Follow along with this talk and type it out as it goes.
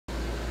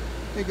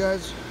Hey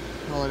guys,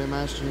 Holiday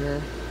Master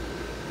here,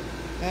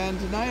 and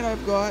tonight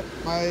I've got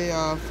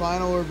my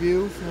final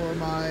review for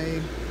my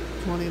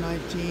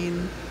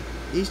 2019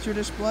 Easter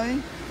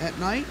display at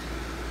night.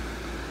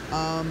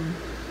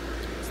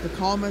 It's the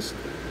calmest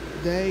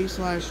day /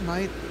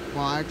 night,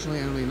 well actually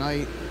only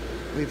night,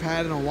 we've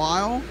had in a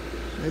while.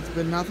 It's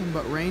been nothing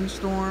but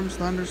rainstorms,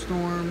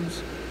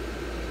 thunderstorms,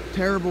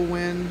 terrible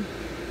wind,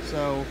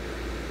 so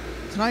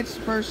tonight's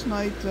the first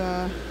night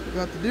we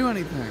got to do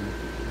anything.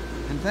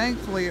 And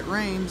thankfully it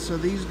rained, so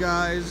these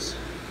guys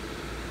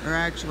are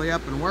actually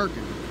up and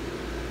working.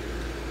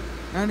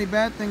 The only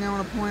bad thing I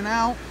want to point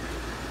out,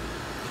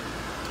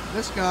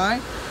 this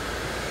guy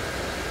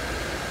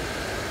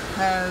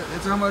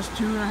it's almost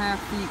 2.5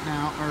 feet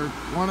now, or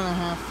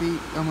 1.5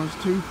 feet,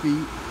 almost 2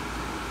 feet,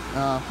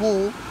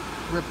 hole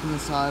ripped in the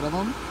side of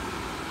him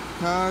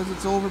because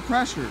it's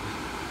overpressured.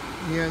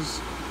 He has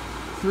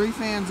 3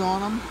 fans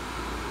on him,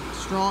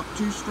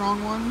 two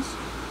strong ones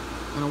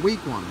and a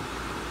weak one.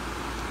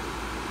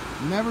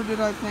 Never did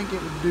I think it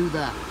would do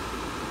that.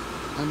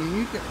 I mean,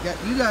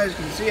 you guys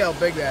can see how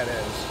big that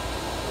is.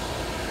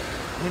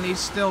 And he's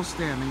still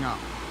standing up.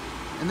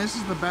 And this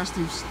is the best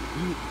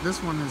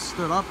this one has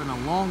stood up in a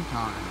long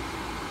time.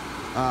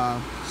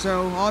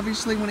 So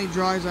obviously when he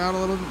dries out a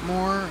little bit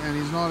more and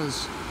he's not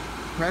as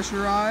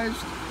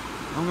pressurized,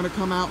 I'm going to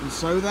come out and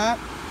sew that.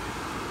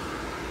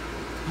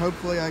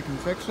 Hopefully I can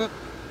fix it.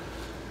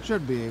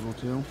 Should be able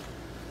to.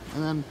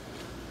 And then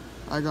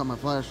I got my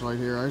flashlight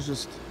here. I was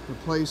just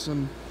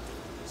replacing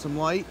some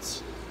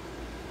lights.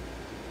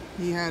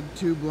 These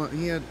two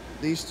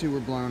were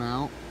blown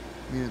out.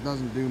 I mean, it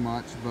doesn't do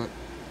much, but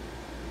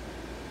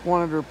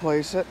wanted to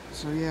replace it.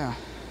 So yeah,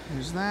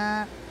 there's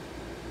that.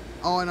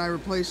 Oh, and I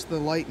replaced the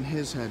light in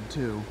his head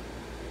too.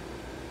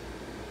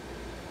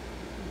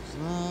 There's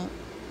that.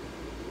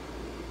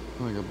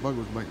 Oh, like a bug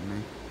was biting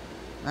me.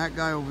 That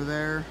guy over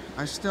there,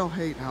 I still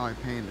hate how I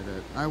painted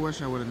it. I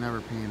wish I would have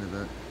never painted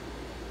it.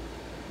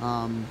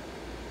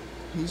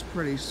 He's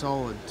pretty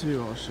solid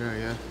too, I'll show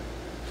you.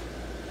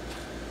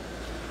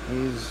 I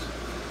mean,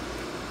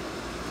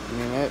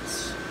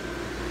 it's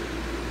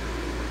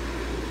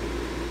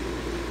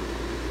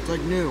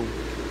like new.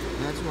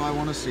 And that's what I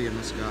want to see in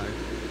this guy.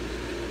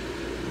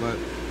 But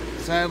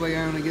sadly,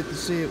 I only get to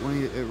see it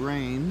when it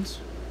rains.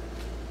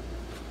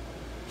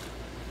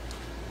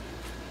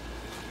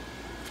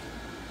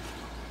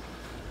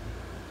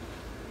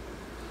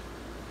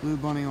 Blue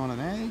bunny on an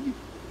egg.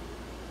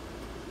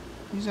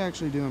 He's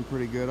actually doing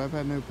pretty good. I've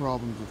had no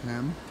problems with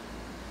him.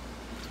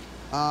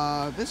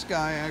 This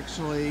guy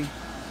actually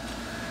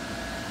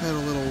had a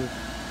little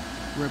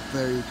rip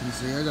there, you can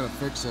see. I gotta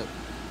fix it.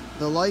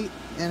 The light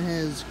in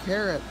his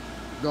carrot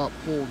got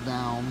pulled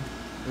down.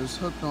 It was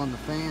hooked on the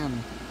fan,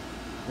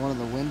 one of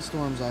the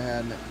windstorms I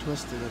had, and it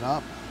twisted it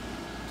up.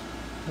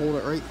 Pulled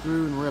it right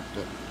through and ripped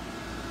it.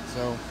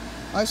 So,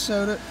 I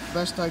sewed it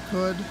best I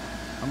could.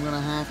 I'm gonna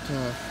have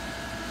to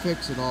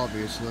fix it,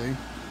 obviously.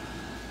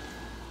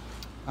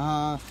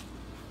 My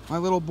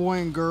little boy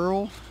and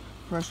girl,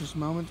 precious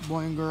moments,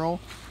 boy and girl,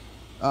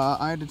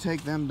 I had to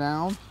take them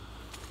down.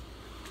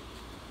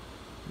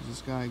 There's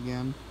this guy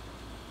again.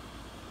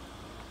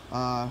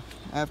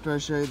 After I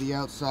show you the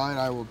outside,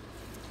 I will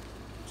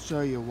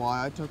show you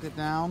why I took it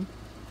down.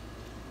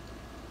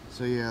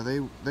 So yeah,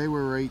 they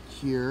were right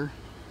here.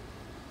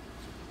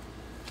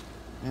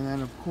 And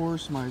then of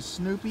course my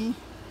Snoopy.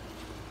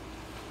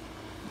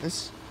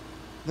 This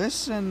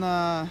and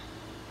the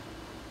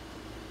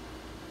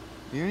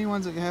only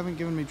ones that haven't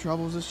given me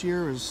troubles this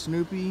year is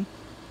Snoopy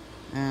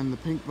and the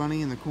pink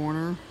bunny in the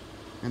corner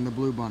and the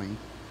blue bunny.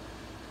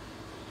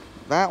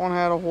 That one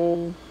had a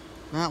hole.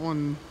 That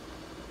one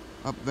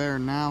up there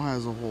now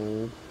has a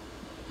hole.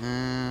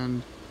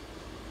 And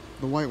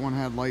the white one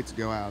had lights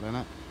go out in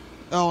it.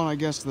 Oh, and I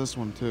guess this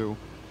one too.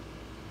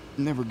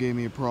 Never gave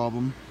me a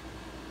problem.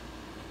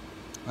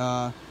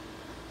 So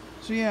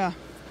yeah.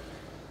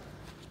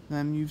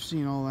 Then you've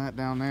seen all that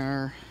down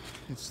there.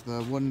 It's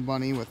the wooden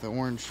bunny with the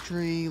orange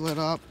tree lit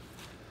up.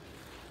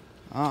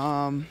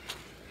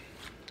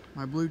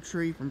 My blue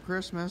tree from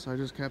Christmas, I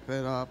just kept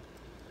it up.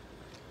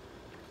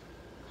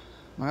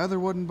 My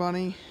other wooden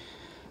bunny,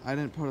 I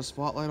didn't put a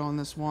spotlight on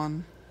this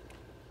one.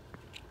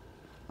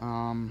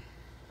 And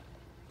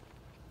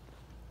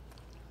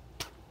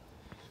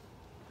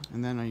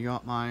then I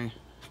got my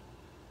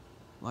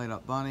light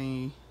up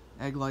bunny,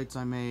 egg lights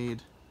I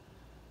made,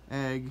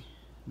 egg,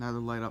 another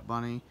light up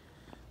bunny.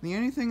 The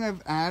only thing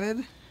I've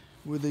added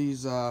with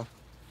these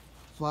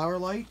flower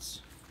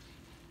lights,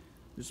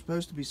 they're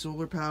supposed to be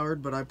solar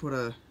powered, but I put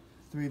a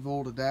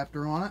 3-volt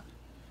adapter on it.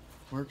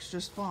 Works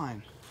just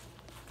fine.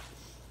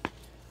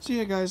 So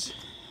yeah guys,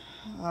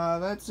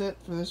 that's it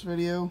for this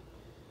video.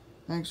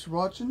 Thanks for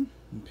watching,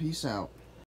 and peace out.